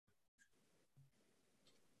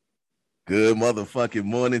Good motherfucking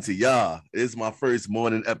morning to y'all. It's my first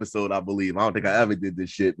morning episode, I believe. I don't think I ever did this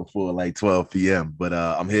shit before like 12 p.m. But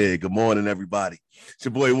I'm here. Good morning, everybody. It's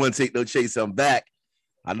your boy One Take No Chase. I'm back.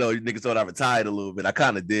 I know you niggas thought I retired a little bit. I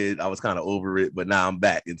kind of did. I was kind of over it, but now I'm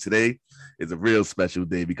back. And today is a real special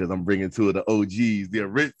day because I'm bringing two of the OGs,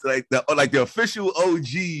 the official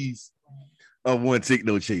OGs of One Take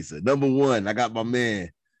No Chaser. Number one, I got my man.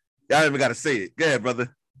 Y'all even got to say it. Go ahead,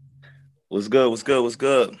 brother. What's good? What's good? What's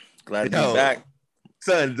good? Glad to be back.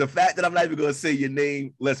 Son, the fact that I'm not even going to say your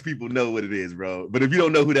name lets people know what it is, bro. But if you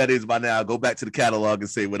don't know who that is by now, go back to the catalog and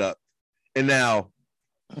say what up. And now,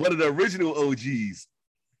 one of the original OGs,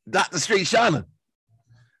 Dr. Straight Shauna.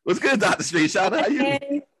 What's good, Dr. Straight Shauna? How you?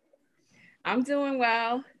 Hey, I'm doing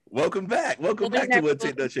well. Welcome back. Welcome back to One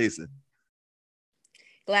Take No Chaser.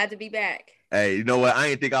 Glad to be back. Hey, you know what? I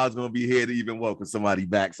didn't think I was going to be here to even welcome somebody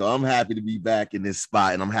back. So I'm happy to be back in this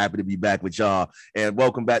spot, and I'm happy to be back with y'all. And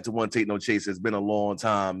welcome back to One Take No Chaser. It's been a long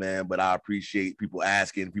time, man, but I appreciate people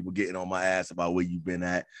asking, people getting on my ass about where you've been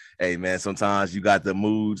at. Hey, man, sometimes you got the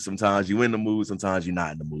mood. Sometimes you in the mood. Sometimes you're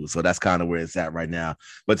not in the mood. So that's kind of where it's at right now.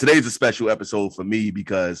 But today's a special episode for me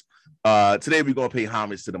because today we're going to pay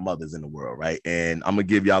homage to the mothers in the world, right? And I'm going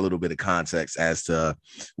to give y'all a little bit of context as to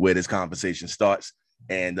where this conversation starts.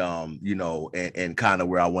 And and kind of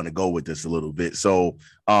where I want to go with this a little bit. So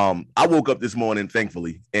I woke up this morning,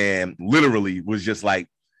 thankfully, and literally was just like,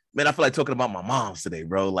 man, I feel like talking about my moms today,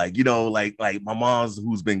 bro. Like, like my mom's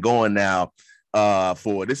who's been going now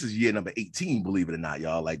for this is year number 18, believe it or not,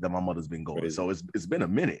 y'all. Like that my mother's been going. So it's been a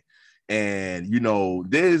minute. And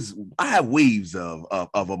I have waves of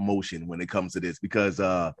emotion when it comes to this because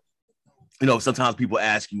sometimes people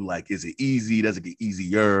ask you, like, is it easy? Does it get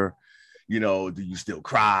easier? Do you still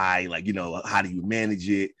cry? Like, how do you manage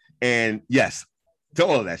it? And yes, to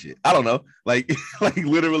all of that shit. I don't know. Like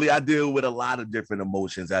literally, I deal with a lot of different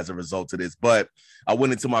emotions as a result of this. But I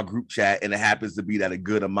went into my group chat, and it happens to be that a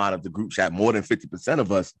good amount of the group chat, more than 50%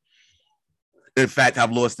 of us, in fact,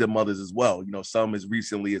 have lost their mothers as well. Some as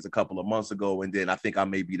recently as a couple of months ago. And then I think I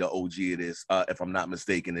may be the OG of this, if I'm not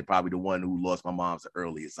mistaken, and probably the one who lost my mom's the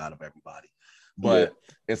earliest out of everybody. But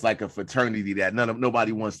It's like a fraternity that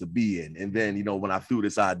nobody wants to be in. And then, when I threw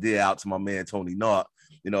this idea out to my man, Tony Knott,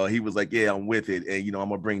 he was like, yeah, I'm with it. And, I'm going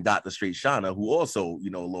to bring Dr. Straight Shauna, who also,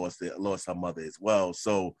 lost her mother as well.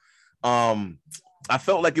 So I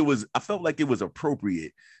felt like it was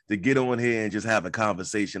appropriate to get on here and just have a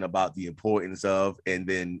conversation about the importance of, and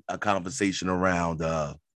then a conversation around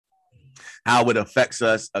how it affects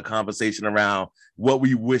us, a conversation around what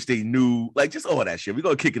we wish they knew, like just all that shit. We're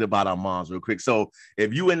going to kick it about our moms real quick. So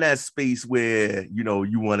if you in that space where,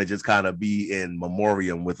 you want to just kind of be in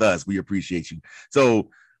memoriam with us, we appreciate you. So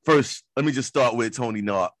first, let me just start with Tony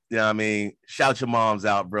Knott. You know what I mean? Shout your moms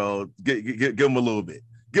out, bro. Give them a little bit.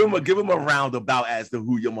 Give them a roundabout as to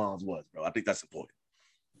who your moms was, bro. I think that's important.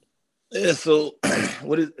 Yeah, so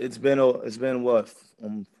it's been what,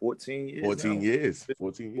 14 years? 14 now? years.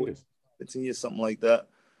 14 years. 15 years, something like that.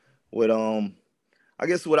 With I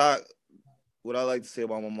guess what I like to say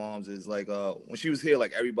about my mom's is like when she was here,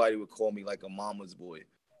 like everybody would call me like a mama's boy,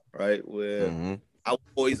 right? Where I would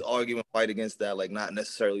always argue and fight against that, like not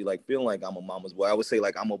necessarily like feeling like I'm a mama's boy. I would say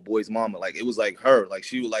like I'm a boy's mama. Like it was like her, like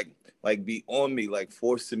she would like be on me, like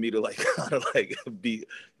forcing me to like kind of like be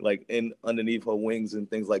like in underneath her wings and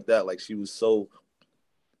things like that. Like she was so,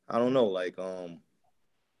 I don't know, like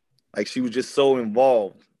she was just so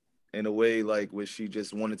involved in a way like where she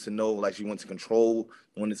just wanted to know, like she wanted to control,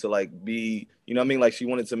 wanted to like be, you know what I mean? Like she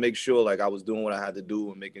wanted to make sure like I was doing what I had to do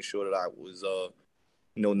and making sure that I was,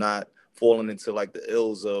 not falling into like the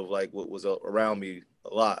ills of like what was around me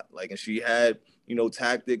a lot. Like, and she had,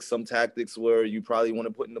 tactics, some tactics where you probably want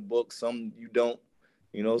to put in the book, some you don't,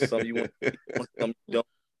 some you want, some you don't,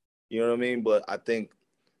 you know what I mean? But I think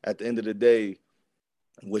at the end of the day,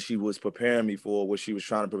 what she was preparing me for, what she was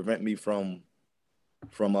trying to prevent me from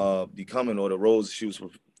becoming, or the roads she was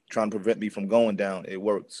trying to prevent me from going down, it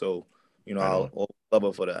worked. So, I'll love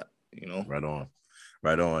her for that,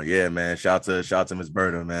 Right on. Yeah, man. Shout to Miss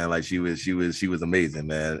Berta, man. Like she was amazing,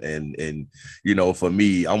 man. And for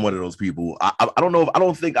me, I'm one of those people. I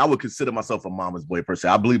don't think I would consider myself a mama's boy per se.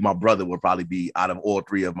 I believe my brother would probably be, out of all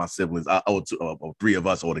three of my siblings, three of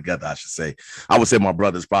us all together, I should say. I would say my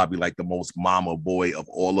brother's probably like the most mama boy of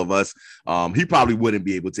all of us. He probably wouldn't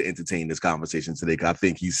be able to entertain this conversation today because I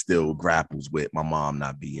think he still grapples with my mom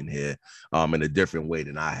not being here in a different way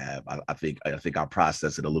than I have. I think I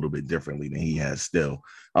process it a little bit differently than he has still.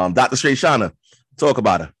 Dr. Straight Shauna, talk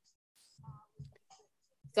about her.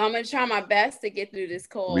 So I'm gonna try my best to get through this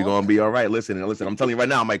call. We're gonna be all right. Listen, I'm telling you right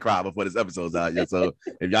now, I might cry before this episode's out. Yeah, so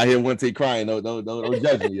if y'all hear one take crying, don't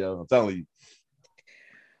judge me, yo. I'm telling you.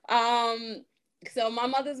 So my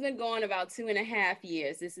mother's been gone about 2.5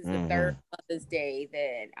 years. This is the third Mother's Day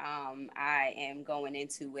that I am going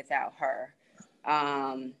into without her.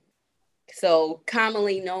 So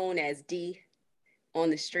commonly known as D on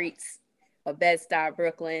the streets of Bed-Stuy,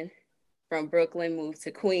 Brooklyn. From Brooklyn, moved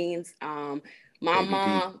to Queens. My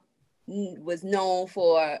mom was known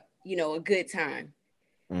for, a good time.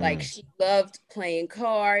 Like, she loved playing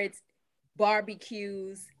cards,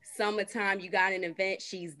 barbecues, summertime, you got an event,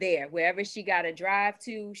 she's there. Wherever she got to drive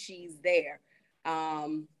to, she's there.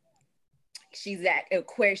 She's at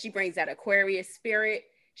Aquarius. She brings that Aquarius spirit.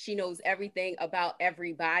 She knows everything about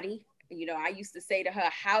everybody. I used to say to her,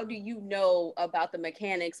 how do you know about the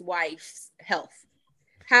mechanic's wife's health?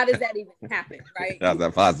 How does that even happen, right? How's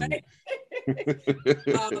that possible?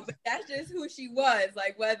 But that's just who she was.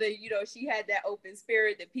 Like, whether, she had that open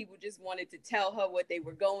spirit that people just wanted to tell her what they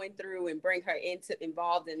were going through and bring her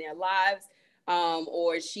involved in their lives,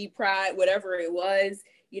 or she pride, whatever it was.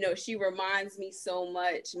 She reminds me so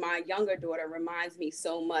much. My younger daughter reminds me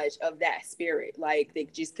so much of that spirit. Like, they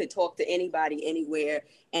just could talk to anybody, anywhere,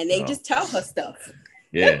 and they just tell her stuff.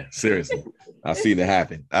 Yeah, seriously. I've seen it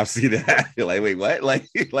happen. Like, wait, what? Like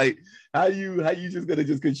how you just gonna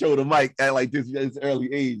just control the mic at like this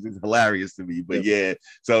early age is hilarious to me. But yeah,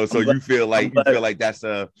 so you feel like that's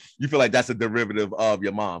a derivative of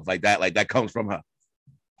your mom's, like that comes from her.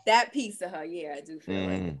 That piece of her, yeah, I do feel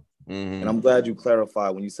like. And I'm glad you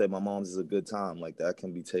clarified when you said my mom's is a good time. Like, that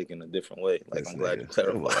can be taken a different way. Like, I'm glad you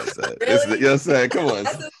clarified. Really? You know what I'm saying? Come on.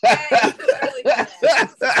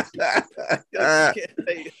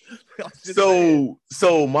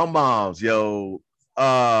 So my mom's, yo.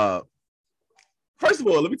 First of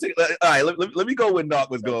all, let me take. All right, let me go where Narc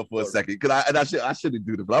was going for a second, because I shouldn't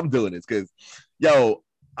do this, but I'm doing this because, yo.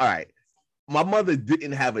 All right. My mother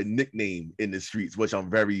didn't have a nickname in the streets, which I'm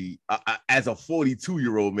very, as a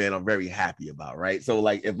 42-year-old man, I'm very happy about, right? So,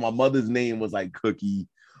 like, if my mother's name was like Cookie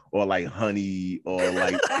or like Honey or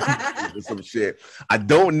like or some shit, I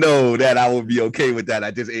don't know that I would be okay with that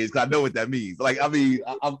at this age, because I know what that means. Like, I mean,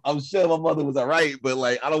 I'm sure my mother was all right, but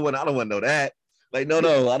like, I don't want to know that. Like, no,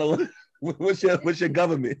 I don't. What's your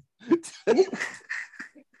government?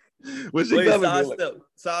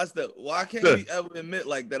 Sidestep. Why can't we ever admit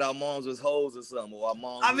like that our moms was hoes or something? Or our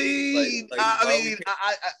moms I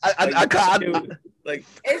like,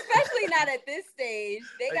 especially not at this stage.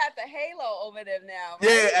 They got the halo over them now.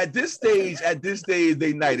 Right? Yeah, at this stage,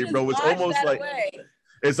 they knighted, bro. It's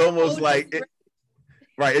almost like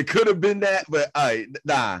right. It could have been that, but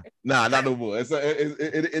nah, not no more. It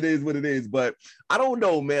is what it is. But I don't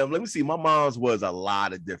know, man. Let me see. My mom's was a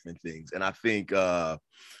lot of different things, and I think my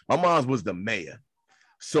mom's was the mayor.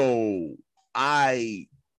 So I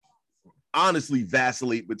honestly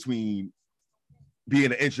vacillate between being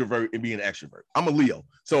an introvert and being an extrovert. I'm a Leo,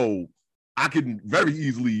 so I can very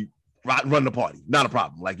easily run the party, not a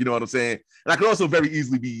problem. Like, you know what I'm saying? And I can also very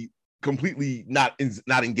easily be completely not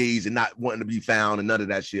engaged and not wanting to be found and none of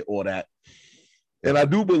that shit, all that. And I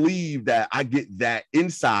do believe that I get that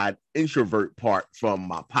inside introvert part from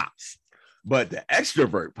my pops, but the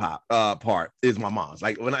extrovert part is my mom's.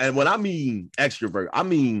 Like, when I mean extrovert, I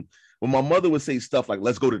mean when my mother would say stuff like,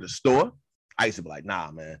 let's go to the store, I used to be like, nah,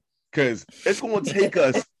 man, because it's going to take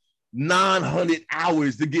us 900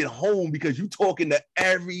 hours to get home because you talking to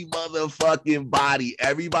every motherfucking body.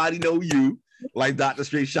 Everybody know you, like Dr.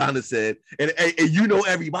 Straight Shonda said, and you know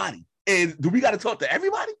everybody. And do we got to talk to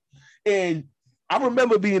everybody? And I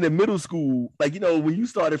remember being in middle school, like, when you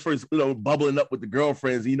started first, bubbling up with the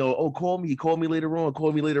girlfriends, oh, call me later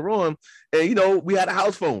on. And, we had a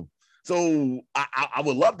house phone. So I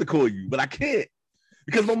would love to call you, but I can't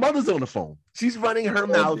because my mother's on the phone. She's running her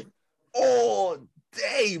mouth all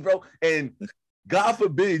day, bro. And God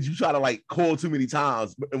forbid you try to like call too many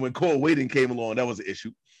times. And when call waiting came along, that was an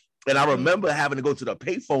issue. And I remember having to go to the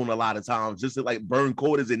payphone a lot of times just to like burn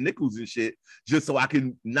quarters and nickels and shit, just so I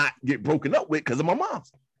can not get broken up with because of my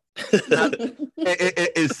mom's.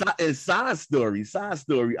 And side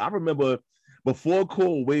story. I remember before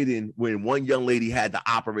call waiting, when one young lady had the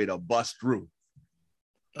operator bust through.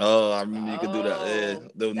 Oh, I remember you could do that. Yeah.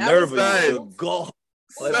 The nerve of the gall.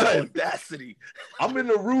 Like, audacity. I'm in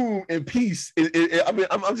the room in peace. I mean,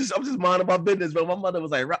 I'm just minding my business. But my mother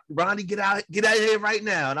was like, "Ronnie, get out here right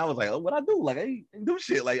now." And I was like, "Oh, what I do? Like, I ain't do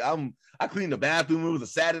shit. Like, I cleaned the bathroom. It was a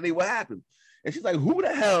Saturday. What happened?" And she's like, "Who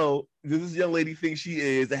the hell does this young lady think she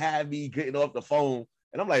is to have me getting off the phone?"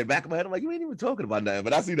 And I'm like, back of my head, I'm like, "You ain't even talking about nothing." But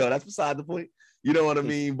that's beside the point. You know what I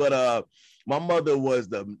mean? But my mother was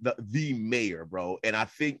the mayor, bro. And I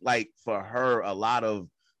think like for her, a lot of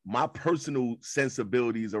my personal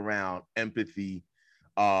sensibilities around empathy,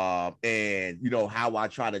 and you know how I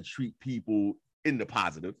try to treat people in the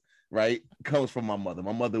positive, right, comes from my mother.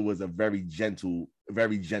 My mother was a very gentle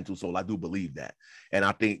soul. I do believe that, and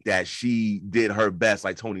I think that she did her best,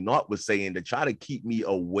 like Tony Knott was saying, to try to keep me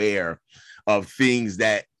aware of things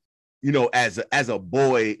that, you know, as a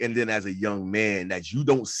boy and then as a young man, that you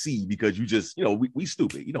don't see because you just, you know, we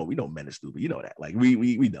stupid. You know, we know men are stupid. You know that. Like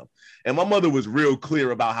we know. And my mother was real clear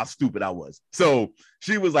about how stupid I was. So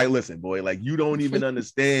she was like, listen, boy, like you don't even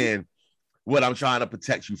understand what I'm trying to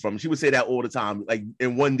protect you from. She would say that all the time. Like,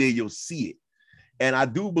 and one day you'll see it. And I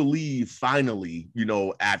do believe finally, you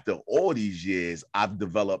know, after all these years, I've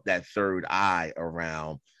developed that third eye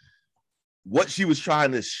around what she was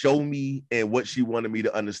trying to show me and what she wanted me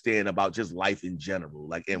to understand about just life in general.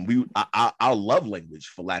 Like, and our love language,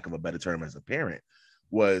 for lack of a better term, as a parent,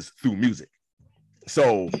 was through music.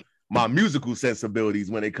 So my musical sensibilities,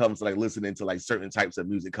 when it comes to like listening to like certain types of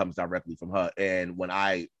music, comes directly from her. And when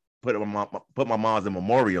I put my mom's in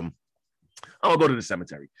memoriam, I don't go to the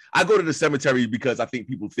cemetery. I go to the cemetery because I think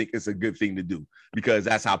people think it's a good thing to do, because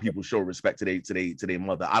that's how people show respect to their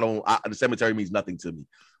mother. The cemetery means nothing to me.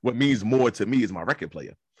 What means more to me is my record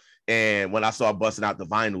player. And when I start busting out the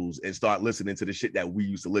vinyls and start listening to the shit that we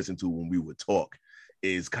used to listen to when we would talk,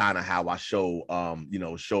 is kind of how I show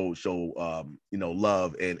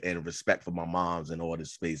love and respect for my moms and all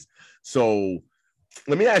this space. So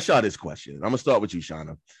let me ask y'all this question. I'm gonna start with you,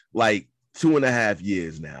 Shauna. Like 2.5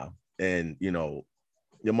 years now. And, you know,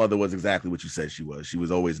 your mother was exactly what you said she was. She was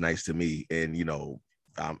always nice to me. And,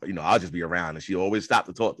 I'll just be around, and she always stopped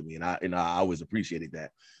to talk to me. And I always appreciated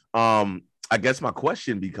that. I guess my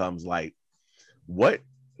question becomes like, what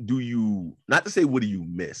do you, not to say what do you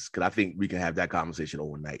miss? Because I think we can have that conversation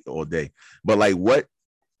all night, all day. But like, what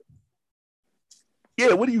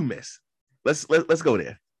do you miss? Let's go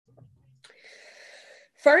there.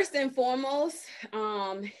 First and foremost,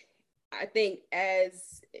 I think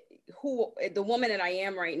the woman that I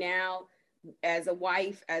am right now, as a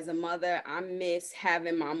wife, as a mother, I miss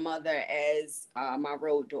having my mother as my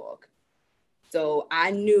road dog. So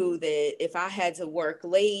I knew that if I had to work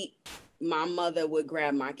late, my mother would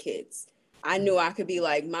grab my kids. I knew I could be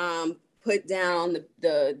like, Mom, put down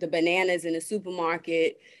the bananas in the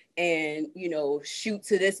supermarket and, shoot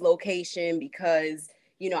to this location because,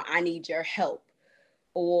 I need your help.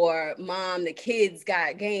 Or, Mom, the kids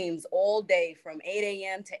got games all day from 8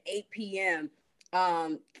 a.m. to 8 p.m.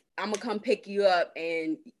 I'm going to come pick you up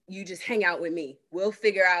and you just hang out with me. We'll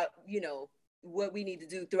figure out, what we need to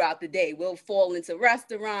do throughout the day. We'll fall into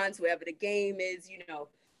restaurants, wherever the game is,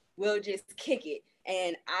 we'll just kick it.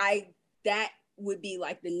 And that would be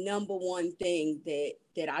like the number one thing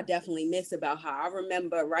that I definitely miss about her. I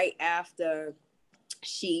remember right after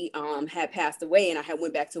she had passed away and I had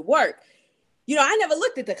went back to work, I never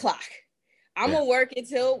looked at the clock. I'm going to work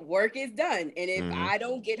until work is done. And if I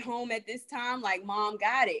don't get home at this time, like, Mom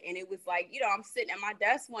got it. And it was like, I'm sitting at my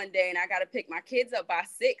desk one day and I got to pick my kids up by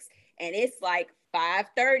 6. And it's like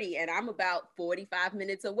 5:30 and I'm about 45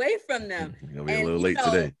 minutes away from them. You'll be a little late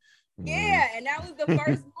today. Yeah. And that was the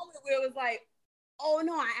first moment where it was like, oh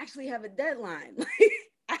no, I actually have a deadline.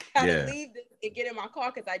 I gotta leave this and get in my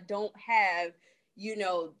car because I don't have,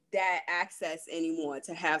 that access anymore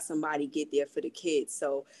to have somebody get there for the kids.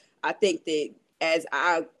 So I think that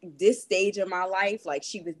this stage of my life, like,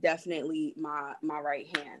 she was definitely my right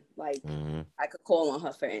hand. Like, I could call on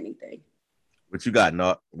her for anything. What you got,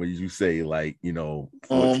 Not? What did you say? Like,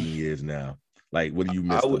 14 years now. Like, what do you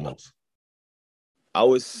miss the most? I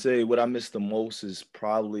would say what I miss the most is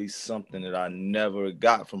probably something that I never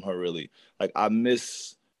got from her, really. Like, I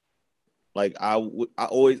miss, like, I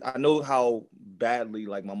know how badly,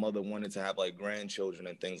 like, my mother wanted to have, like, grandchildren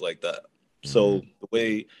and things like that. So the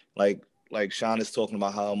way, like Sean is talking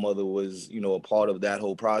about how her mother was, a part of that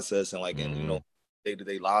whole process and, like, in,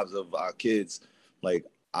 day-to-day lives of our kids, like,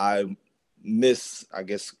 I miss, I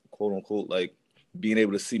guess, quote unquote, like, being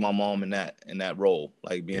able to see my mom in that role,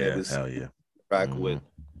 like being able to interact with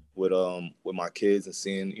my kids and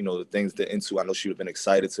seeing, the things that into. I know she would have been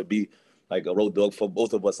excited to be like a road dog for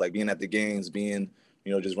both of us, like being at the games, being,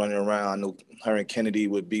 just running around. I know her and Kennedy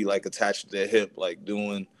would be like attached to their hip, like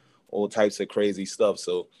doing all types of crazy stuff.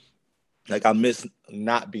 So like, I miss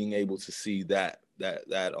not being able to see that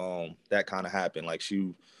kind of happen. Like,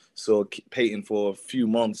 she saw Peyton for a few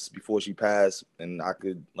months before she passed, and I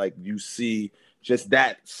could, like, you see just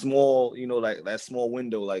that small, like that small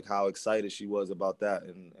window, like how excited she was about that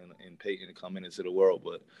and Peyton coming into the world.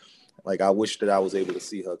 But like, I wish that I was able to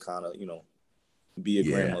see her kind of, be a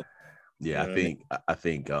grandmother. Yeah, I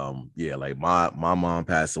think yeah, like my mom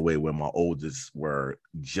passed away when my oldest were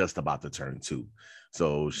just about to turn 2.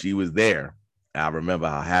 So she was there. I remember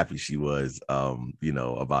how happy she was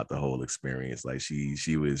about the whole experience. Like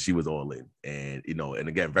she was all in. And and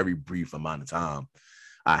again, very brief amount of time.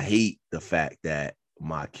 I hate the fact that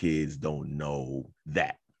my kids don't know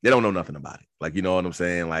that. They don't know nothing about it. Like, you know what I'm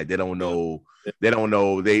saying? Like they don't know. They don't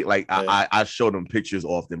know. They like I show them pictures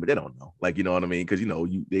often, but they don't know. Like, you know what I mean? Because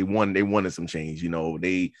they wanted some change.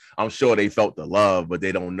 I'm sure they felt the love, but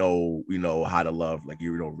they don't know how to love, like,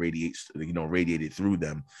 radiates radiated through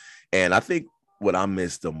them. And I think what I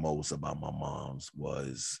miss the most about my mom's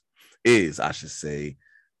is I should say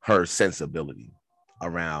her sensibility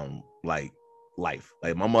around like life.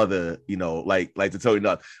 Like my mother, like to Tony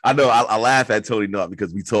Nutt. I know I laugh at Tony Nutt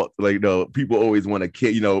because we talk, like, people always want to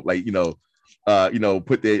kid,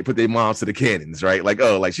 put their moms to the cannons, right? Like,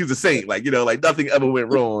 oh, like she's a saint, like, like nothing ever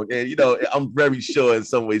went wrong. And I'm very sure in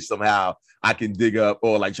some way, somehow I can dig up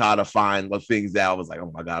or like try to find things that I was like,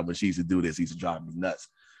 oh my God, when she used to do this, he used to drive me nuts.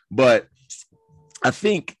 But I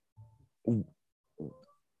think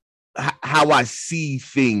how I see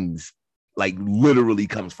things like literally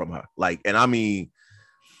comes from her. Like, and I mean,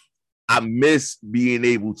 I miss being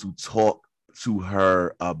able to talk to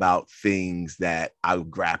her about things that I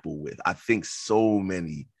grapple with. I think so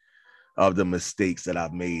many of the mistakes that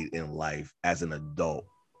I've made in life as an adult,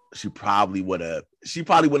 she probably wouldn't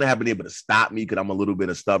have been able to stop me because I'm a little bit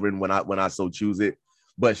of stubborn when I so choose it.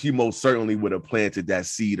 But she most certainly would have planted that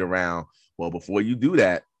seed around, well, before you do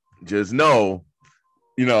that, just know,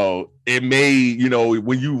 it may,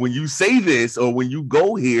 when you say this or when you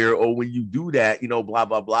go here or when you do that, blah,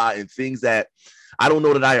 blah, blah, and things that I don't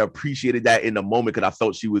know that I appreciated that in the moment because I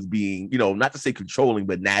felt she was being, not to say controlling,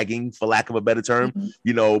 but nagging, for lack of a better term,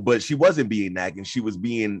 but she wasn't being nagging. She was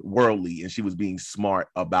being worldly and she was being smart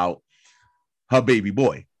about her baby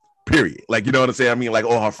boy. Period. Like, you know what I'm saying? I mean, like,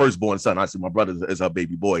 her firstborn son. I see my brother is her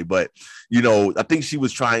baby boy, but I think she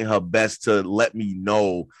was trying her best to let me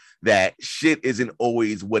know that shit isn't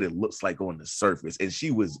always what it looks like on the surface. And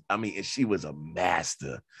she was a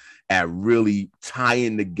master at really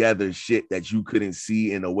tying together shit that you couldn't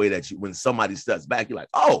see in a way that when somebody steps back, you're like,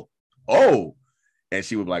 oh, and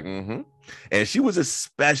she was like, mm-hmm. And she was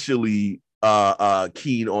especially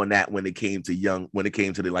keen on that when it came to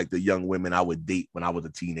the young women I would date when I was a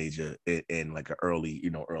teenager and like an early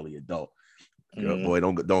adult. Girl, boy,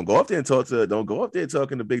 don't go up there and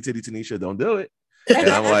talking to Big Titty Tanisha. Don't do it. And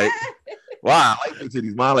I'm like, wow, I like Big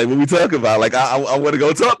Titties, Mom. Like, what we talking about? Like, I want to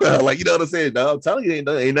go talk to her. Like, you know what I'm saying? No, I'm telling you,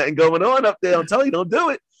 ain't nothing going on up there. I'm telling you, don't do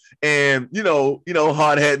it. And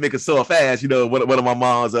hard head make a soft ass. One of my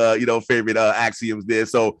mom's favorite axioms there.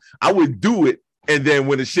 So I would do it, and then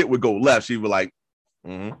when the shit would go left, she would like,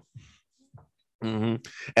 mm-hmm. Mm-hmm.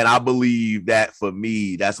 And I believe that for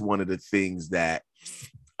me, that's one of the things that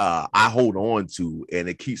I hold on to, and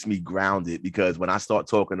it keeps me grounded because when I start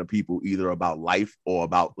talking to people either about life or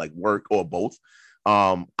about like work or both,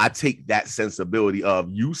 I take that sensibility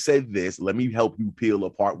of, you said this, let me help you peel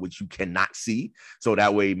apart what you cannot see. So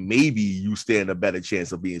that way, maybe you stand a better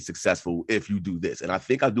chance of being successful if you do this. And I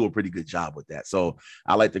think I do a pretty good job with that. So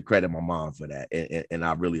I like to credit my mom for that. And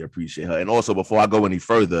I really appreciate her. And also, before I go any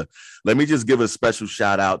further, let me just give a special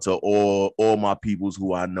shout out to all my peoples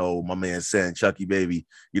who I know, my man Sen, Chucky Baby,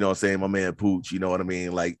 you know what I'm saying? My man Pooch, you know what I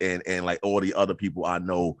mean? Like, and like all the other people I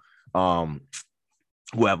know,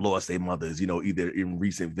 who have lost their mothers, either in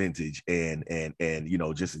recent vintage and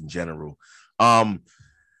just in general.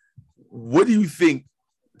 What do you think,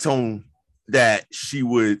 Tone, that she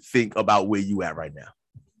would think about where you at right now?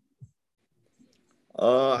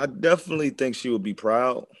 I definitely think she would be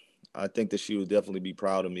proud. I think that she would definitely be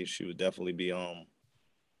proud of me. She would definitely be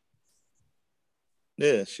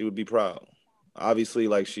she would be proud. Obviously,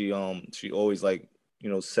 like she always like,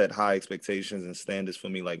 set high expectations and standards for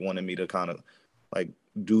me, like wanted me to kind of like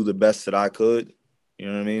do the best that I could. You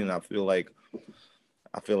know what I mean? And I feel like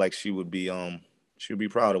she would be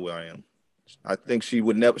proud of where I am. I think she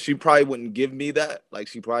probably wouldn't give me that. Like,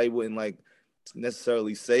 she probably wouldn't like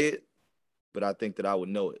necessarily say it, but I think that I would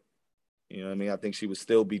know it. You know what I mean? I think she would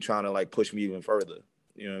still be trying to like push me even further.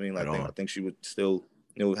 You know what I mean? Like, I think she would still,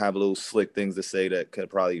 have little slick things to say that could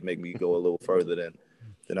probably make me go a little further than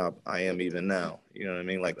I am even now. You know what I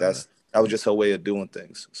mean? Like, that was just her way of doing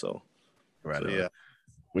things. So, yeah.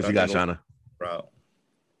 What you got, Shauna? Proud.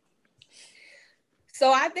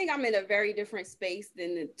 So I think I'm in a very different space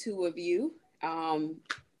than the two of you.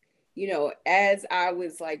 As I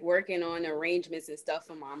was like working on arrangements and stuff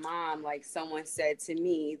for my mom, like someone said to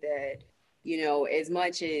me that, you know, as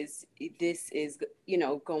much as this is, you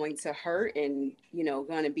know, going to hurt and, you know,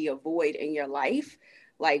 going to be a void in your life,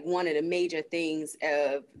 like one of the major things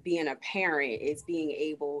of being a parent is being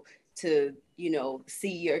able to, you know,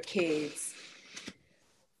 see your kids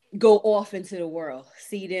go off into the world,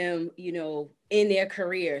 see them, you know, in their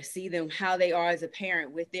career, see them how they are as a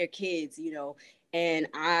parent with their kids, you know. And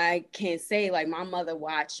I can say, like, my mother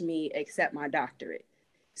watched me accept my doctorate.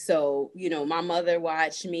 So, you know, my mother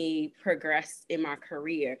watched me progress in my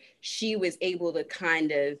career. She was able to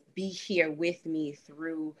kind of be here with me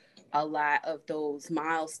through a lot of those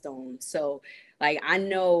milestones. So, like, I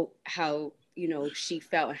know how, you know, she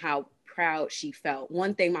felt and how proud she felt.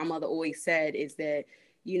 One thing my mother always said is that,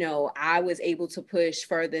 you know, I was able to push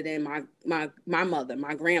further than my mother,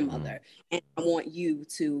 my grandmother, and I want you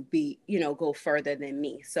to be, you know, go further than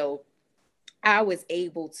me. So I was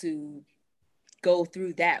able to go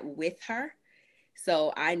through that with her.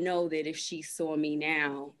 So I know that if she saw me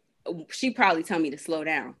now, she'd probably tell me to slow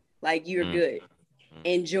down. Like, you're good.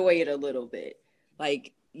 Enjoy it a little bit.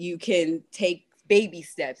 Like, you can take baby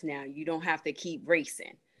steps now. You don't have to keep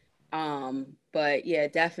racing. But yeah,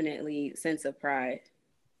 definitely sense of pride.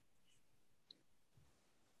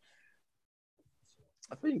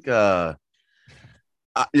 I think yeah,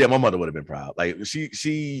 my mother would have been proud. Like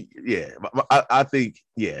yeah, I think,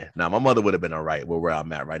 yeah. Now my mother would have been all right where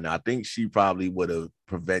I'm at right now. I think she probably would have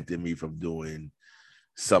prevented me from doing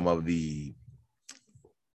some of the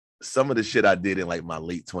shit I did in like my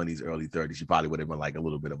late 20s, early 30s. She probably would have been like a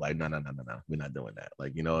little bit of like, no, we're not doing that.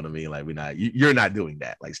 Like, you know what I mean? Like, you're not doing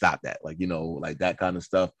that. Like, stop that. Like, you know, like that kind of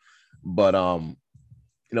stuff. But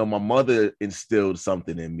you know, my mother instilled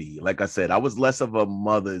something in me. Like I said, I was less of a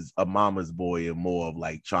mama's boy and more of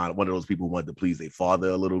like one of those people who wanted to please their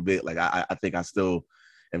father a little bit. Like I think I still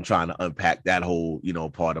am trying to unpack that whole, you know,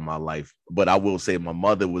 part of my life. But I will say my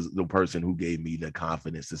mother was the person who gave me the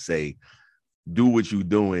confidence to say, do what you're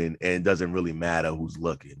doing and it doesn't really matter who's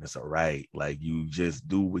looking. It's all right. Like, you just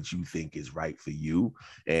do what you think is right for you,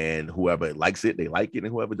 and whoever likes it, they like it,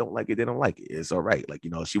 and whoever don't like it, they don't like it. It's all right. Like,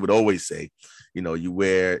 you know, she would always say, you know, you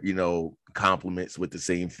wear, you know, compliments with the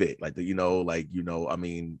same fit, like you know, like, you know, I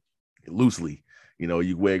mean, loosely, you know,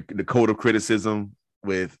 you wear the coat of criticism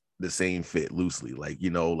with the same fit loosely. Like,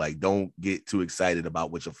 you know, like, don't get too excited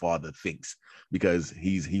about what your father thinks, because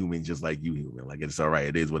he's human just like you human. Like, it's all right.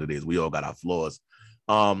 It is what it is. We all got our flaws.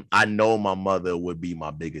 I know my mother would be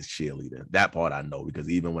my biggest cheerleader. That part I know, because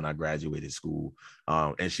even when I graduated school,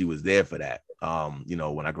 and she was there for that. You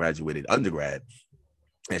know, when I graduated undergrad,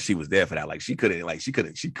 and she was there for that. Like, she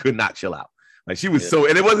could not chill out. Like, she was so,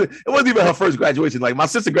 and it wasn't even her first graduation. Like, my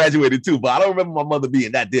sister graduated too, but I don't remember my mother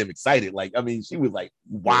being that damn excited. Like, I mean, she was like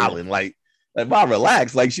wilding, like Mom,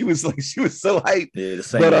 relax. Like, she was so hyped. Yeah, the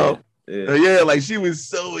same. But yeah, like, she was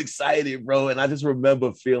so excited, bro. And I just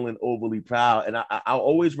remember feeling overly proud. And I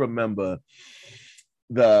always remember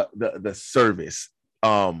the service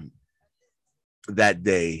that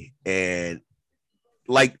day. And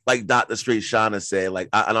like Dr. Straight Shauna said, like,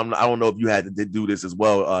 I don't know if you had to do this as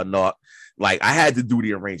well, Knock. Like, I had to do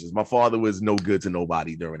the arrangements. My father was no good to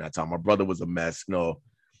nobody during that time. My brother was a mess. No,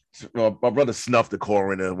 my brother snuffed the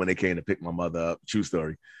coroner when they came to pick my mother up. True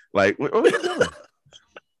story. Like, what are you doing?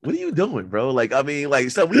 What are you doing, bro? Like, I mean, like,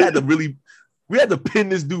 so we had to pin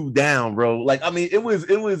this dude down, bro. Like, I mean, it was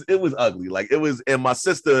ugly. Like, it was, and my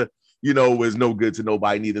sister, you know, was no good to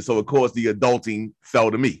nobody neither. So of course the adulting fell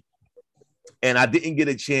to me. And I didn't get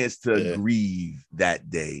a chance to grieve that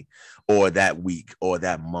day or that week or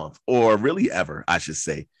that month, or really ever, I should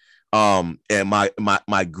say. And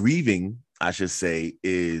my grieving, I should say,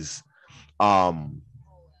 is something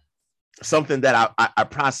that I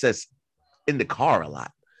process in the car a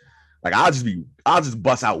lot. Like, I'll just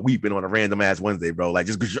bust out weeping on a random ass Wednesday, bro. Like,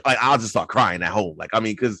 I'll just start crying at home. Like, I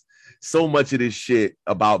mean, because so much of this shit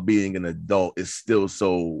about being an adult is still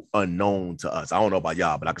so unknown to us. I don't know about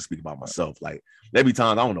y'all, but I can speak about myself. Like, every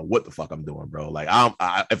time I don't know what the fuck I'm doing, bro. Like,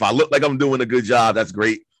 if I look like I'm doing a good job, that's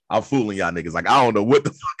great. I'm fooling y'all niggas. Like, I don't know what the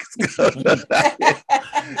fuck is going on.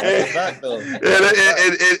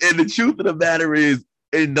 And the truth of the matter is,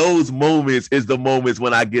 in those moments is the moments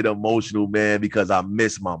when I get emotional, man, because I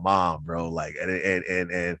miss my mom, bro. Like,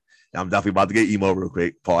 and I'm definitely about to get emo real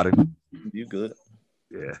quick. Pardon. You good?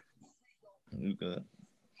 Yeah. You good?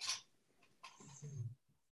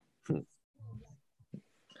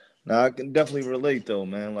 Now, I can definitely relate though,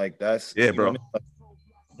 man. Like, that's, yeah, bro. I mean?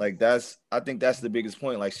 Like, I think that's the biggest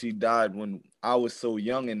point. Like, she died when I was so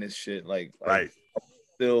young in this shit. Like right.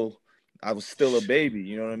 I was still a baby,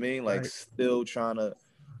 you know what I mean? Like, right. still trying to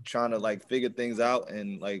like figure things out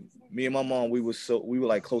and like me and my mom, we were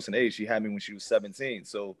like close in age. She had me when she was 17.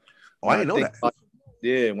 So I didn't know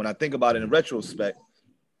that. When I think about it in retrospect,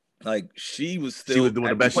 like she was doing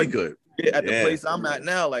the best she could. Yeah, at the place I'm at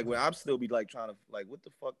now, like where I'm still be like trying to like, what the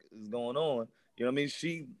fuck is going on? You know what I mean?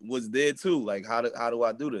 She was there too. Like, how do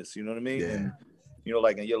I do this? You know what I mean? Yeah. And you know,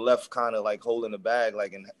 like, and you're left kind of like holding the bag,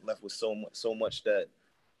 like, and left with so much that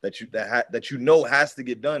you know has to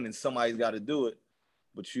get done, and somebody's got to do it,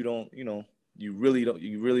 but you don't, you really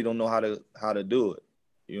don't know how to do it.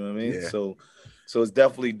 You know what I mean? Yeah. So it's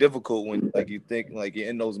definitely difficult when like you think like you're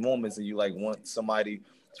in those moments and you like want somebody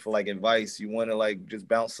for like advice. You want to like just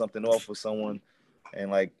bounce something off with someone,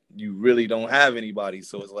 and like you really don't have anybody.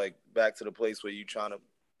 So it's like back to the place where you trying to,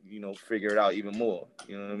 figure it out even more.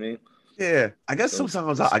 You know what I mean? Yeah. I guess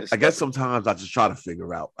sometimes I just try to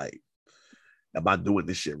figure out like, am I doing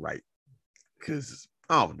this shit right? Because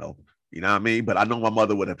I don't know. You know what I mean? But I know my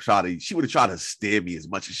mother would have tried to steer me as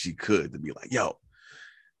much as she could to be like, yo,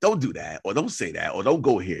 don't do that, or don't say that, or don't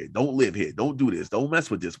go here, don't live here, don't do this, don't mess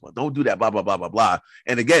with this one, don't do that, blah, blah, blah, blah, blah.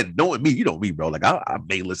 And again, knowing me, you know me, bro. Like I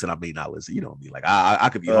may listen, I may not listen. You know me. Like I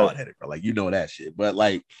could be hard-headed, bro. Like, you know that shit. But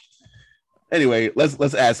like, anyway,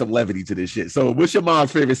 let's add some levity to this shit. So what's your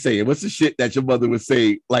mom's favorite saying? What's the shit that your mother would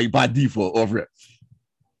say, like by default or rip?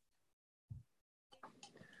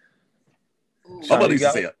 My mother used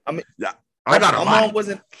to say it. I mean, yeah. My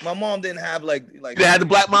mom didn't have like they had the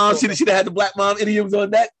black mom. She had the black mom idioms on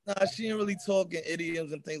that. Nah, she didn't really talk in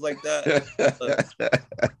idioms and things like that.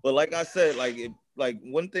 But like I said, like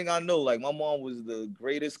one thing I know, like my mom was the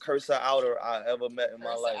greatest curser outer I ever met in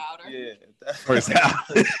my life. Yeah, curser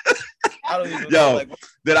outer. I don't even know. Like,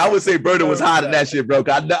 then I would say Berta was hot in that shit, bro.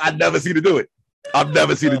 I never seen her do it. I've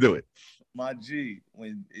never seen her do it. My G,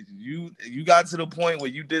 when you got to the point where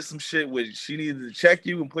you did some shit where she needed to check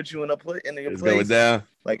you and put you in your place, going down.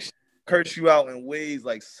 Like she curse you out in ways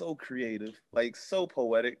like so creative, like so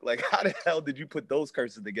poetic. Like how the hell did you put those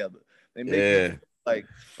curses together? They make me like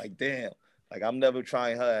damn, like I'm never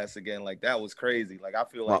trying her ass again. Like that was crazy. Like I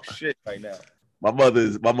feel like shit right now. My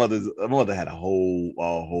mother had a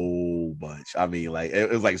whole bunch. I mean, like it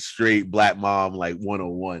was like straight black mom, like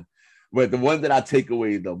 101. But the one that I take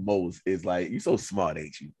away the most is like, you're so smart,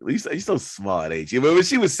 ain't you? You're so smart, ain't you? But when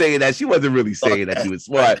she was saying that, she wasn't really saying that you was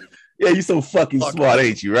smart. Yeah, you're so fucking smart,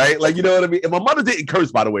 ain't you? Right? Like, you know what I mean? And my mother didn't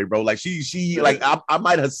curse, by the way, bro. Like she like I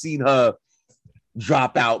might have seen her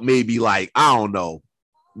drop out maybe like, I don't know,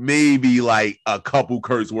 maybe like a couple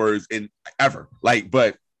curse words in ever. Like,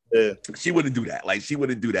 but she wouldn't do that. Like, she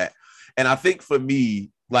wouldn't do that. And I think for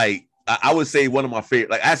me, like, I would say one of my favorite,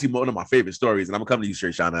 like actually one of my favorite stories, and I'm coming to you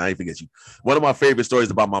straight, Shauna. I ain't forget you. One of my favorite stories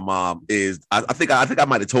about my mom is I think I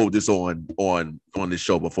might have told this on this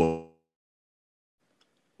show before.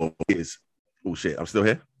 Is oh shit, I'm still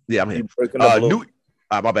here. Yeah, I'm here.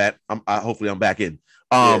 My bad. Hopefully I'm back in.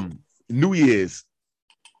 New Year's.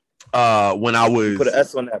 When I was you put an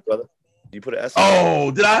S on that, brother. You put an S.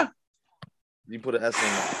 On did I? You put an S on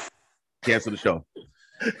that. Cancel the show.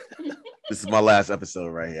 This is my last episode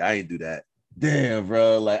right here. I ain't do that. Damn,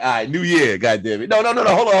 bro. Like, all right, New Year. God damn it. No. Hold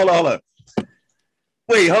on.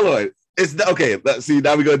 Wait, hold on. It's okay. Let's see.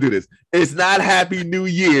 Now we're gonna do this. It's not Happy New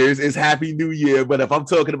Year's. It's Happy New Year. But if I'm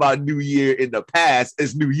talking about New Year in the past,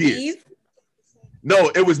 it's New Year's. Eve?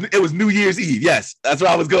 No, it was New Year's Eve. Yes, that's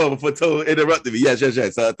where I was going before Toe interrupted me. Yes.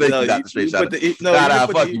 So thank you, Dr. Straight Shot. Fuck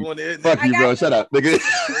you, bro. Shut up, nigga.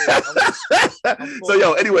 So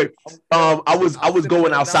yo, anyway, I was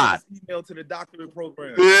going outside. Email to the doctorate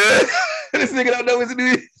program. Yeah, this nigga don't know his New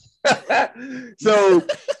Year. So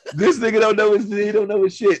this nigga don't know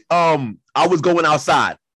his shit. I was going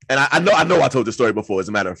outside, and I know I told the story before. As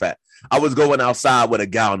a matter of fact, I was going outside with a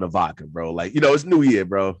gallon of vodka, bro. Like, it's New Year,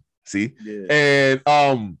 bro. See, and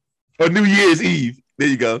on New Year's Eve, there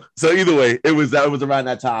you go. So either way, it was around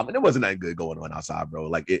that time, and it wasn't that good going on outside, bro.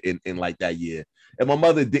 Like in like that year, and my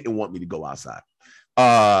mother didn't want me to go outside.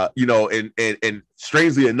 And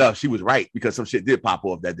strangely enough, she was right, because some shit did pop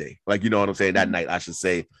off that day. Like, you know what I'm saying? That night, I should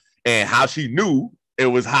say. And how she knew it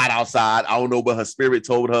was hot outside, I don't know, but her spirit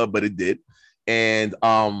told her, but it did. And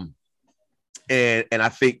I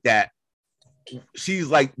think that she's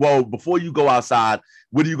like, well, before you go outside,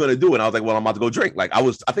 what are you gonna do? And I was like, well, I'm about to go drink. Like, I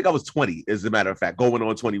think I was 20, as a matter of fact, going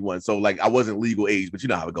on 21. So like, I wasn't legal age, but you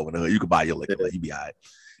know how it go in the hood. You could buy your liquor, like, you be all right.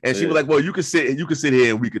 And she was like, well, you can sit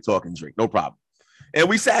here and we could talk and drink, no problem. And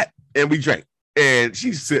we sat and we drank. And she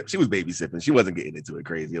was baby sipping. She wasn't getting into it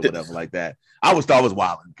crazy or whatever like that. I was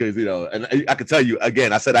wilding because, and I can tell you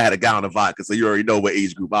again, I said I had a gallon of vodka, so you already know what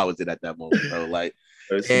age group I was in at that moment. So like,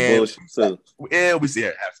 and we see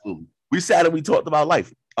her absolutely. We sat and we talked about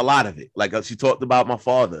life, a lot of it. Like, she talked about my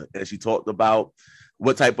father, and she talked about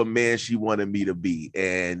what type of man she wanted me to be.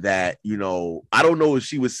 And that, you know, I don't know if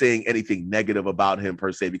she was saying anything negative about him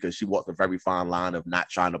per se, because she walked a very fine line of not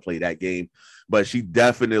trying to play that game. But she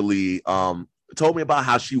definitely told me about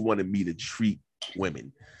how she wanted me to treat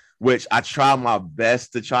women, which I try my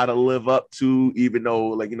best to try to live up to, even though,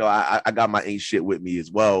 like, you know, I got my ain't shit with me as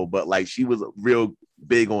well. But like, she was real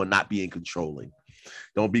big on not being controlling.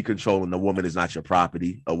 Don't be controlling. A woman is not your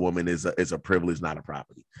property. A woman is a privilege, not a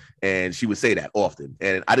property. And she would say that often.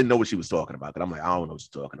 And I didn't know what she was talking about. Because I'm like, I don't know what she's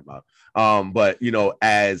talking about. But, you know,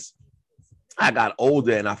 as I got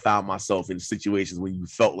older and I found myself in situations when you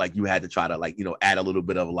felt like you had to try to, like, you know, add a little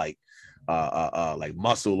bit of like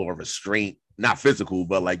muscle or restraint, not physical,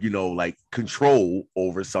 but like, you know, like control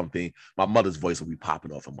over something, my mother's voice would be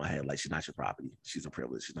popping off in my head. Like, she's not your property. She's a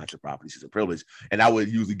privilege. She's not your property. She's a privilege. And that would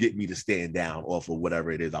usually get me to stand down off of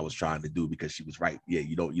whatever it is I was trying to do, because she was right. Yeah,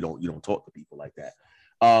 you don't talk to people like that.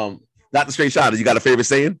 Dr. Straight Shot, you got a favorite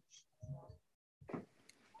saying?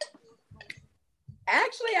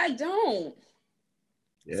 Actually, I don't.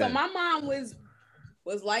 Yeah. So my mom was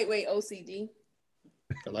lightweight OCD.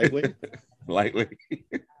 Lightweight?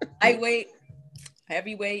 Lightweight,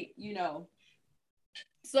 heavyweight, you know.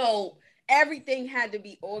 So everything had to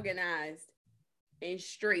be organized and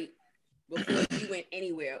straight before you went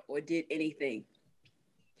anywhere or did anything.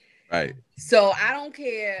 Right. So I don't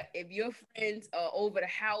care if your friends are over the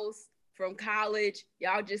house from college,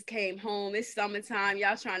 y'all just came home, it's summertime,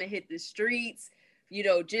 y'all trying to hit the streets, you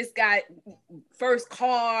know, just got first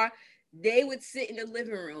car. They would sit in the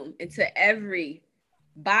living room until every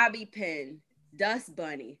bobby pin, dust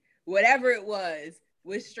bunny, whatever it was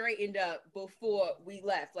straightened up before we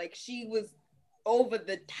left. Like, she was over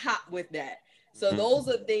the top with that. So those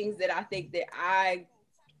are things that I think that I,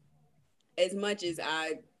 as much as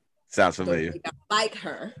I sounds familiar, I like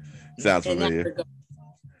her, sounds familiar.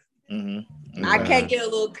 I can get a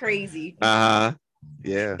little crazy.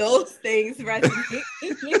 Yeah. Those things resonate.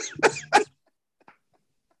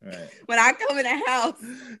 Right. When I come in the house,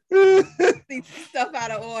 see stuff out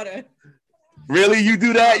of order. Really, you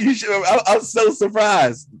do that? You should. I'm so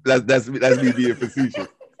surprised. That's me being facetious.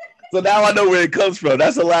 So now I know where it comes from.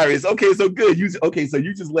 That's hilarious. Okay, so good. So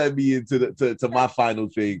you just led me into to my final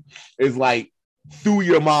thing. It's like, through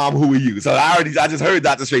your mom, who are you? So I just heard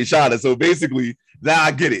Dr. Straight Shana. So basically, now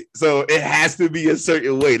I get it. So it has to be a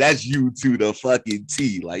certain way. That's you to the fucking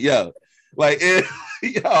T. Like, yo, like,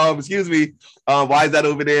 excuse me. Why is that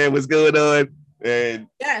over there? What's going on? And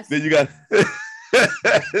yes, then you got.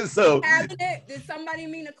 So cabinet. Did somebody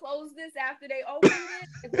mean to close this after they opened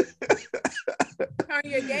it? Turn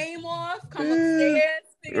your game off. Come upstairs.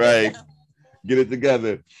 Right. Get it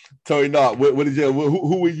together. Tori Knott, what did you?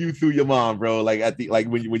 Who were you through your mom, bro? Like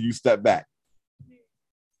when you step back.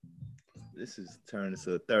 This is turned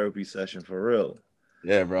into a therapy session for real.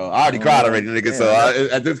 Yeah, bro. I already cried already, nigga. So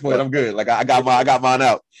at this point, I'm good. Like I got mine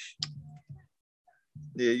out.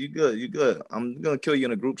 Yeah, you good. I'm gonna kill you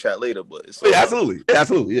in a group chat later, but it's absolutely.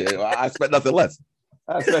 Yeah, I expect nothing less.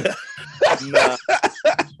 Nah,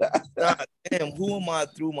 damn, who am I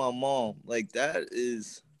through my mom? Like, that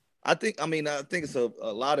is, I think it's a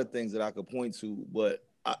lot of things that I could point to, but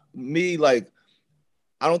I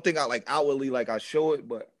don't think I like outwardly like I show it,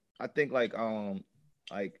 but I think like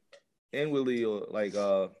inwardly, or like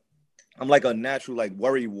I'm like a natural like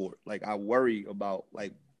worry wart. Like, I worry about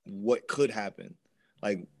like what could happen,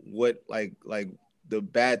 like what like the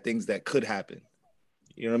bad things that could happen.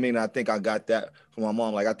 You know what I mean? I think I got that from my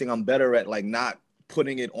mom. Like, I think I'm better at like not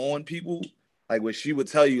putting it on people. Like, what she would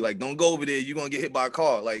tell you, like, don't go over there, you're gonna get hit by a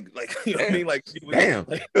car. Like you know what I mean? Like, she would,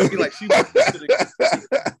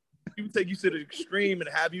 she would take you to the extreme and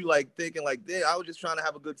have you like thinking like, damn, I was just trying to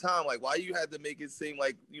have a good time. Like, why you had to make it seem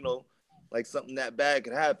like, you know, like something that bad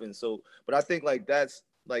could happen. So, but I think like that's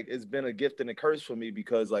like, it's been a gift and a curse for me,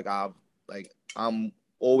 because like I'm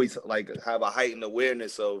always like have a heightened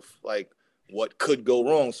awareness of like what could go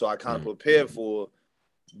wrong. So I kind of prepare for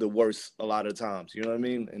the worst a lot of times, you know what I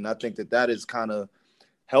mean? And I think that has kind of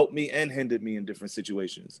helped me and hindered me in different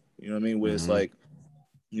situations. You know what I mean? Where it's like,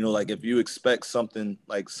 you know, like if you expect something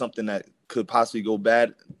that could possibly go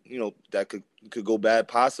bad, you know, that could go bad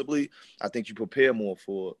possibly, I think you prepare more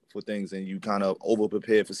for things, and you kind of over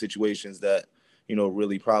prepare for situations that, you know,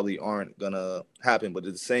 really probably aren't gonna happen. But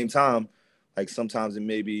at the same time, like sometimes it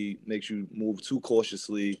maybe makes you move too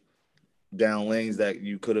cautiously down lanes that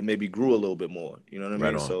you could have maybe grew a little bit more. You know what I mean?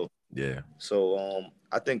 Right on. So yeah. So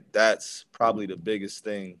I think that's probably the biggest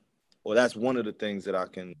thing, or that's one of the things that I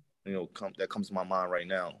can, you know, that comes to my mind right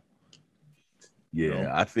now. Yeah, you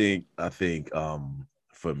know? I think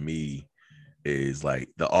for me, is like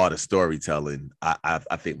the art of storytelling. I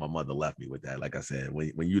think my mother left me with that. Like I said,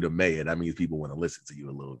 when you're the mayor, that means people want to listen to you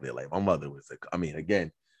a little bit. Like my mother was,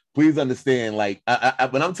 again, please understand. Like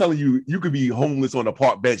when I'm telling you, you could be homeless on a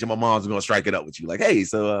park bench, and my mom's gonna strike it up with you. Like, hey,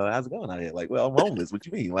 so how's it going out here? Like, well, I'm homeless. What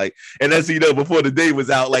you mean? Like, and that's before the day was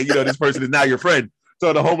out. Like, this person is now your friend.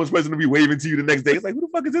 So the homeless person will be waving to you the next day. It's like, who the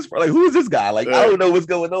fuck is this for? Like, who is this guy? Like, I don't know what's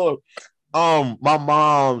going on. My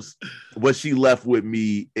mom's, what she left with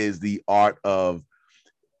me is the art of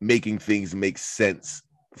making things make sense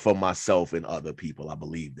for myself and other people. I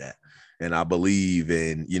believe that. And I believe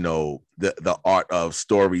in, the art of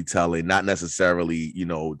storytelling, not necessarily,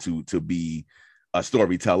 to be a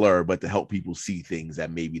storyteller, but to help people see things that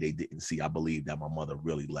maybe they didn't see. I believe that my mother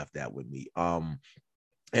really left that with me.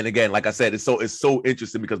 And again, like I said, it's so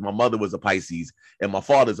interesting because my mother was a Pisces and my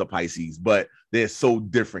father's a Pisces, but they're so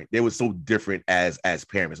different. They were so different as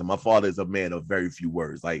parents. And my father is a man of very few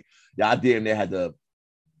words. Like, y'all damn near had to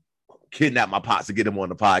kidnap my pops to get him on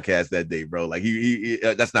the podcast that day, bro. Like he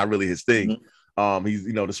that's not really his thing. Mm-hmm. He's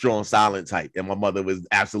the strong silent type, and my mother was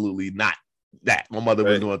absolutely not that. My mother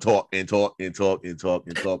was going to talk and talk and talk and talk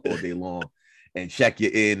and talk all day long. And check you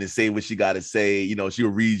in and say what she got to say. She'll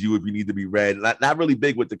read you if you need to be read. Not really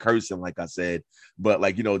big with the cursing, like I said, but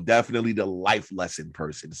like, definitely the life lesson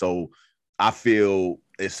person. So I feel,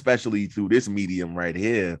 especially through this medium right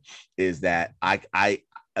here, is that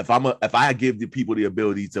if I give the people the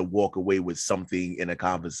ability to walk away with something in a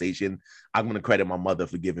conversation, I'm going to credit my mother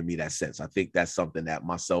for giving me that sense. I think that's something that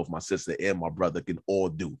myself, my sister, and my brother can all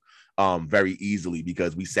do very easily,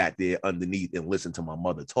 because we sat there underneath and listened to my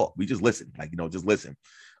mother talk. We just listened, just listen.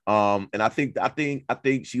 And I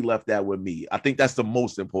think she left that with me. I think that's the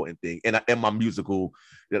most important thing. And my musical,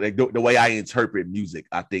 like the way I interpret music,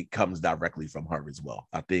 I think comes directly from her as well.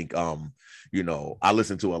 I think, I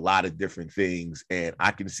listen to a lot of different things, and I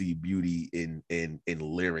can see beauty in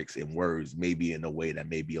lyrics and words, maybe in a way that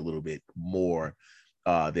may be a little bit more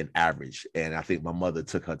than average. And I think my mother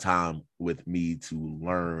took her time with me to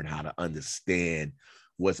learn how to understand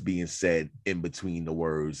what's being said in between the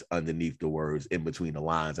words, underneath the words, in between the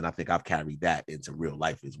lines. And I think I've carried that into real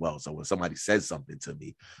life as well. So when somebody says something to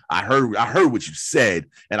me, I heard what you said,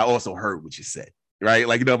 and I also heard what you said. Right?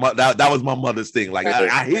 Like, that was my mother's thing. Like,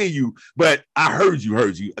 I hear you, but I heard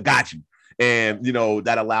you, I got you. And,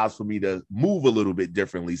 that allows for me to move a little bit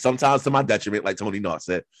differently, sometimes to my detriment, like Tony Knott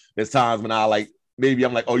said. There's times when maybe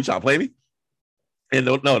I'm like, oh, you trying to play me? And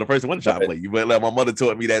no, the person wasn't trying to play you. But like, my mother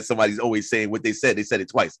taught me that somebody's always saying what they said. They said it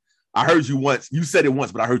twice. I heard you once. You said it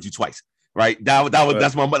once, but I heard you twice. Right? That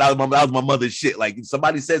was my mother's shit. Like,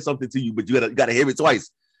 somebody said something to you, but you got to hear it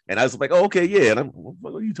twice. And I was like, oh, okay, yeah. And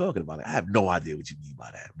what are you talking about? I have no idea what you mean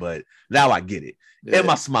by that, but now I get it. Yeah. And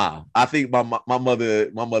my smile. I think my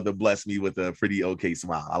mother blessed me with a pretty okay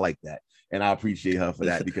smile. I like that. And I appreciate her for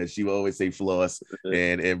that, because she will always say floss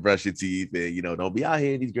and brush your teeth, and don't be out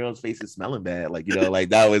here in these girls' faces smelling bad. Like, like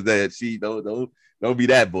that was that. She don't be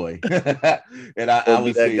that boy. And I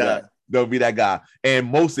would say that. Don't be that guy. And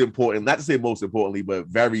most important, not to say most importantly, but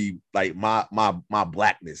very like my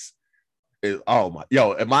blackness is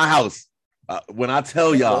in my house. When I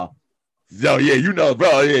tell y'all, bro,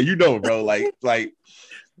 bro, like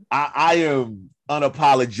I am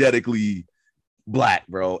unapologetically Black,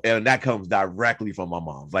 bro, and that comes directly from my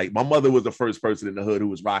mom. Like, my mother was the first person in the hood who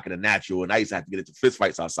was rocking a natural, and I used to have to get into fist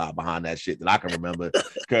fights outside behind that shit that I can remember,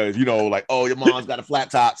 because like, oh, your mom's got a flat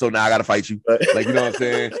top, so now I gotta fight you. Like, you know what I'm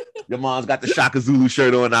saying? Your mom's got the Shaka Zulu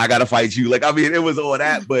shirt on, now I gotta fight you. Like, I mean, it was all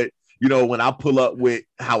that, but when I pull up with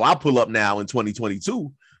how I pull up now in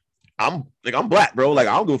 2022, I'm Black, bro. Like,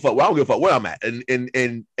 I don't give a fuck. I don't give a fuck where I'm at, and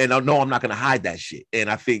I know I'm not gonna hide that shit. And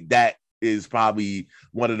I think that is probably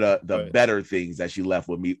one of the better things that she left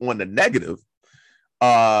with me. On the negative,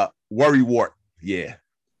 worry wart. Yeah,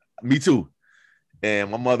 me too.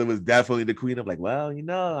 And my mother was definitely the queen of like, well, I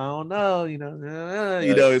don't know,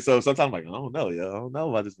 so sometimes I'm like, I don't know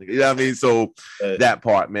about this nigga. You know what I mean? So that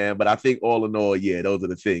part, man. But I think all in all, yeah, those are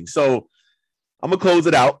the things. So I'm gonna close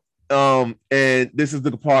it out. And this is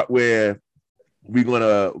the part where we're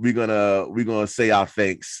gonna say our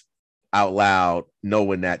thanks out loud,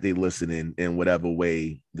 knowing that they listening in whatever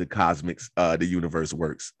way the cosmics, the universe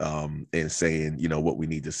works, and saying, what we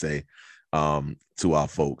need to say to our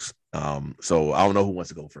folks. So I don't know who wants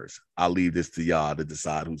to go first. I'll leave this to y'all to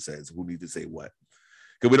decide who needs to say what.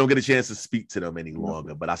 Because we don't get a chance to speak to them any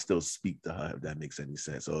longer, but I still speak to her, if that makes any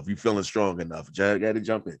sense. So if you're feeling strong enough, got to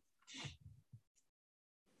jump in.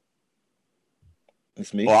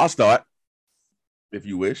 It's me. Oh, I'll start if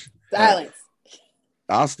you wish. Silence.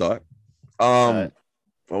 I'll start. I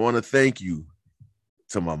want to thank you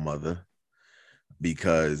to my mother,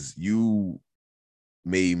 because you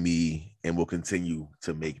made me and will continue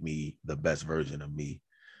to make me the best version of me.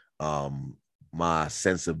 My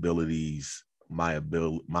sensibilities, my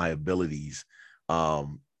abilities,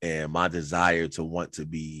 and my desire to want to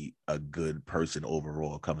be a good person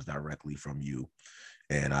overall comes directly from you.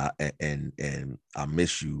 And I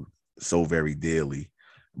miss you so very dearly,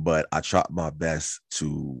 but I try my best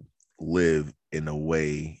to live in a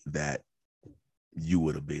way that you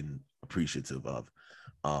would have been appreciative of.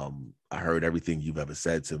 I heard everything you've ever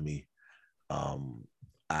said to me.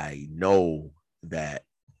 I know that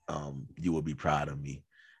you will be proud of me,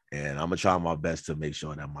 and I'm gonna try my best to make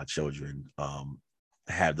sure that my children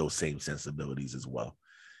have those same sensibilities as well.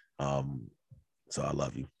 So I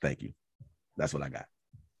love you. Thank you. That's what I got.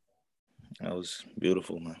 That was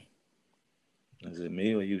beautiful, man. Is it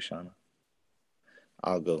me or you, Shauna?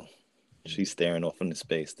 I'll go. She's staring off into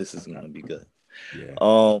space. This is gonna be good.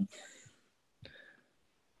 Yeah.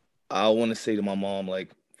 I want to say to my mom,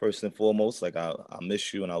 like, first and foremost, like, I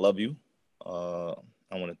miss you and I love you. I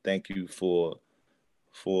want to thank you for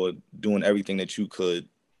doing everything that you could,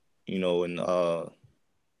 and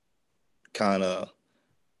kind of,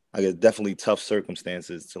 I guess, definitely tough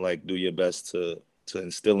circumstances to like do your best to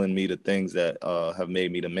instill in me the things that have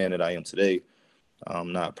made me the man that I am today.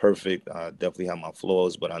 I'm not perfect. I definitely have my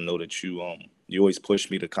flaws, but I know that you always push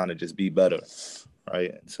me to kind of just be better,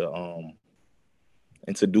 right?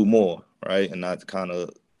 And to do more, right? And not kind of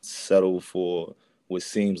settle for what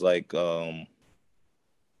seems like, when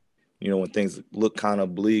things look kind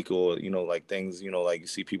of bleak, or, like things, like you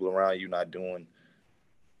see people around you not doing,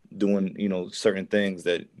 certain things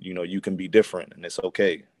that, you can be different and it's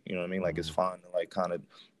okay. You know what I mean? Like, it's fine to like kind of,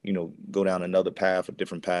 go down another path, a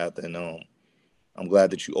different path. And I'm glad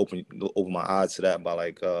that you open my eyes to that by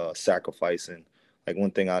like sacrificing. Like, one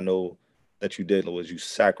thing I know that you did was you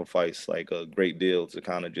sacrificed like a great deal to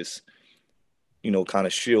kind of just, kind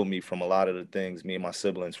of shield me from a lot of the things, me and my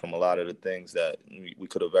siblings, from a lot of the things that we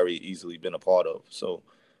could have very easily been a part of. So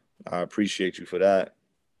I appreciate you for that.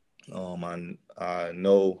 I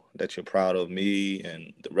know that you're proud of me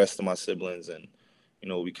and the rest of my siblings, and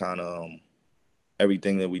we kind of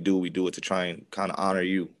everything that we do it to try and kind of honor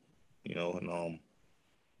you, and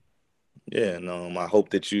yeah, and I hope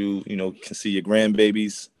that you can see your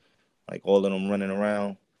grandbabies, like all of them running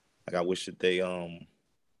around. Like, I wish that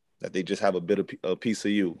they just have a piece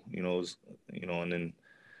of you, and then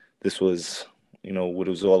this was, what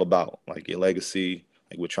it was all about, like your legacy.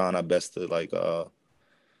 Like, we're trying our best to like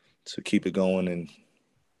to keep it going and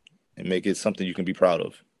make it something you can be proud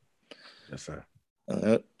of. Yes, sir.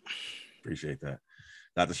 Appreciate that.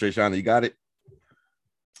 Dr. Shauna, you got it?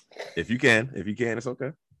 If you can, it's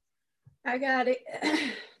okay. I got it.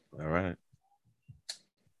 All right.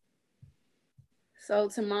 So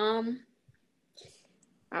to Mom,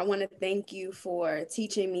 I want to thank you for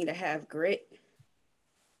teaching me to have grit,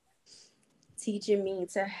 teaching me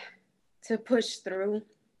to push through.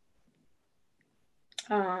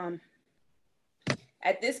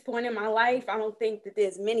 At this point in my life, I don't think that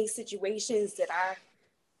there's many situations that I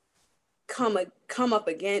come up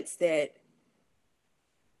against that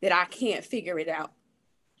I can't figure it out.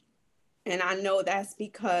 And I know that's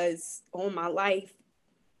because all my life,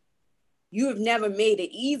 you have never made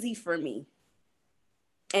it easy for me.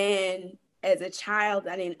 And as a child,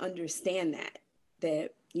 I didn't understand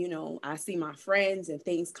that, I see my friends and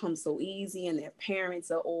things come so easy, and their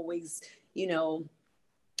parents are always,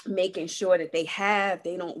 making sure that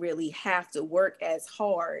they don't really have to work as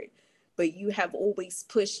hard. But you have always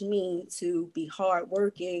pushed me to be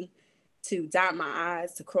hardworking, to dot my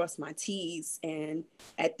I's, to cross my T's. And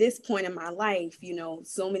at this point in my life,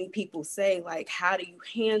 so many people say, like, how do you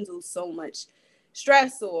handle so much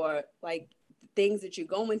stress or like things that you're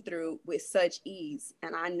going through with such ease?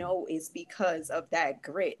 And I know it's because of that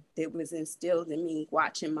grit that was instilled in me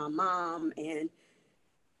watching my mom and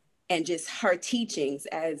just her teachings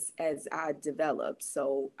as I developed.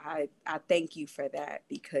 So I thank you for that,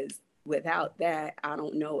 because without that, I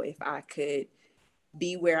don't know if I could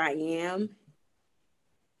be where I am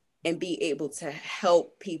and be able to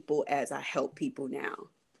help people as I help people now.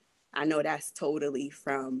 I know that's totally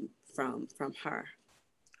from her.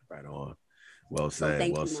 Right on. Well said. So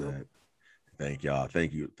thank well you, said. Mom. Thank y'all.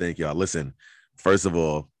 Thank y'all. Listen, first of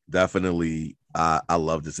all, definitely, I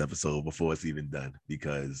love this episode before it's even done,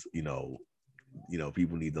 because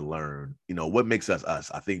people need to learn what makes us us.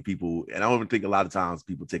 I think people, and I don't even think a lot of times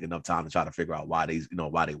people take enough time to try to figure out why they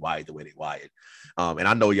wired the way they wired. And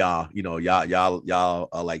I know y'all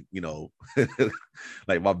are like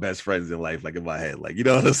like my best friends in life, like in my head, like,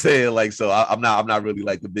 what I'm saying, like, so I'm not really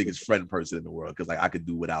like the biggest friend person in the world, because like I could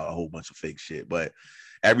do without a whole bunch of fake shit. But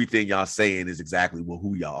everything y'all saying is exactly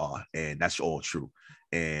who y'all are, and that's all true.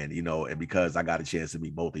 And and because I got a chance to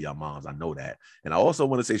meet both of y'all moms, I know that. And I also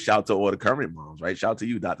want to say shout out to all the current moms, right? Shout out to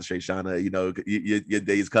you, Dr. Straight Shana. Your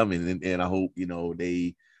day is coming, and I hope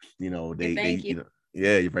they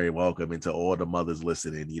yeah, you're very welcome. And to all the mothers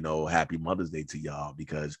listening, happy Mother's Day to y'all,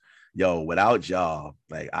 because without y'all,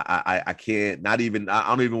 like I can't, I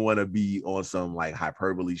don't even want to be on some like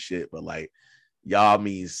hyperbole shit, but like y'all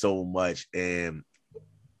mean so much, and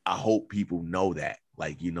I hope people know that.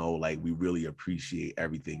 Like, like we really appreciate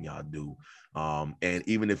everything y'all do. And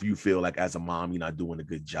even if you feel like as a mom, you're not doing a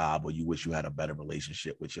good job, or you wish you had a better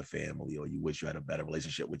relationship with your family, or you wish you had a better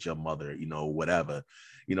relationship with your mother, whatever,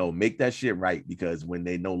 make that shit right, because when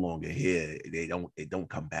they no longer here, it don't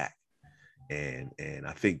come back. And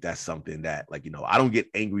I think that's something that, like, I don't get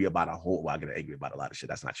angry about I get angry about a lot of shit.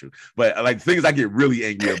 That's not true. But like things I get really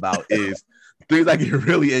angry about is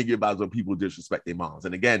when people disrespect their moms.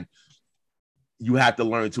 And again, you have to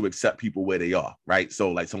learn to accept people where they are, right?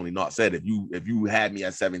 So like Tony Knott said, if you had me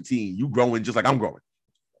at 17, you growing just like I'm growing.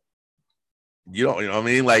 You know what I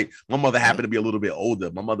mean? Like my mother happened to be a little bit older.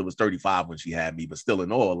 My mother was 35 when she had me, but still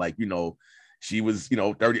in all, like, she was,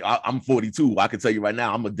 30. I'm 42. I can tell you right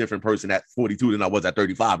now, I'm a different person at 42 than I was at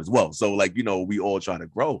 35 as well. So like, we all trying to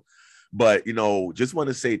grow. But just want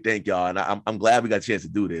to say thank y'all, and I'm glad we got a chance to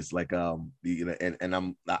do this. Like and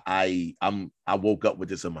I woke up with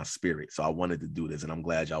this in my spirit, so I wanted to do this, and I'm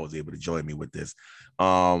glad y'all was able to join me with this.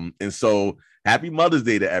 And so happy Mother's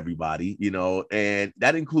Day to everybody, and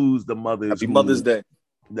that includes the mothers. Happy Mother's Day.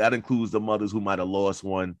 That includes the mothers who might have lost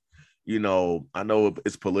one. I know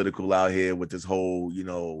it's political out here with this whole,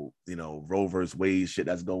 Roe versus Wade shit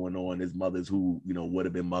that's going on. There's mothers who, would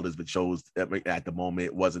have been mothers, but chose at the moment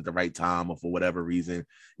it wasn't the right time, or for whatever reason,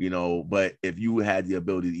 but if you had the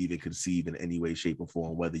ability to even conceive in any way, shape, or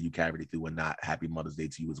form, whether you carried it through or not, happy Mother's Day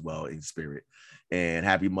to you as well in spirit, and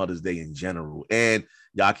happy Mother's Day in general. And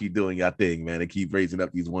y'all keep doing your thing, man, and keep raising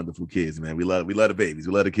up these wonderful kids, man. We love the babies.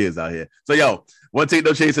 We love the kids out here. So, One Take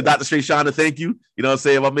No Chaser, Dr. Straight Shana, thank you. You know what I'm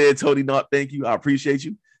saying? My man, Tony Knott, thank you. I appreciate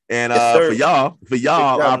you. And for y'all,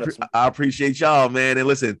 I appreciate y'all, man. And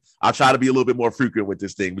listen, I'll try to be a little bit more frequent with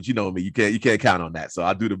this thing, but you know me, you can't count on that. So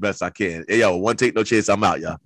I'll do the best I can. Hey, One Take No Chaser, I'm out, y'all.